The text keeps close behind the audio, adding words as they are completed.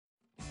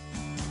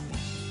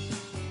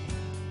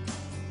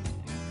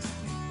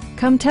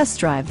Come test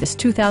drive this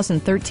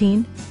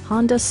 2013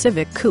 Honda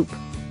Civic Coupe.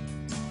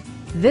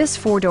 This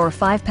four-door,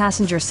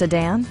 five-passenger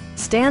sedan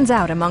stands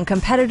out among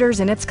competitors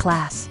in its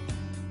class.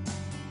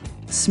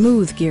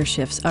 Smooth gear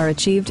shifts are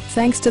achieved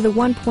thanks to the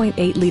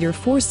 1.8-liter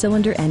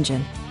four-cylinder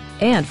engine.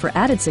 And for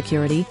added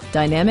security,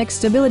 dynamic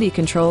stability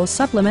control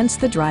supplements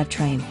the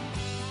drivetrain.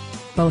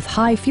 Both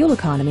high fuel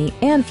economy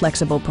and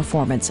flexible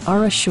performance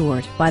are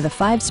assured by the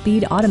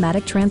 5-speed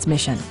automatic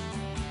transmission.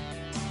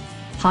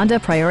 Honda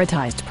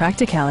prioritized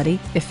practicality,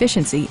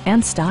 efficiency,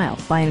 and style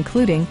by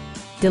including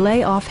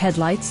delay-off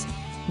headlights,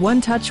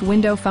 one-touch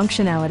window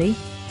functionality,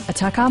 a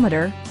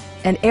tachometer,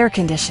 and air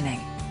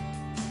conditioning.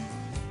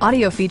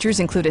 Audio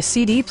features include a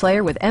CD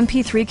player with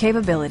MP3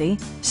 capability,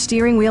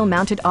 steering wheel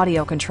mounted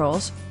audio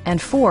controls,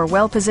 and 4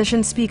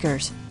 well-positioned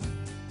speakers.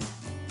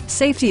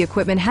 Safety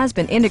equipment has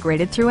been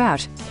integrated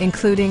throughout,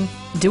 including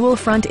dual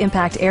front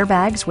impact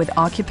airbags with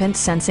occupant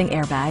sensing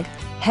airbag,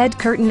 head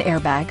curtain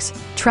airbags,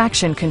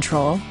 traction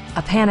control,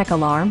 a panic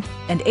alarm,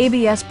 and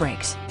ABS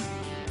brakes.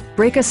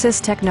 Brake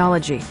Assist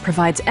technology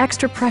provides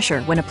extra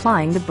pressure when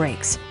applying the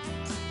brakes.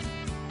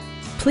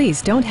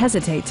 Please don't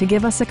hesitate to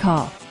give us a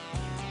call.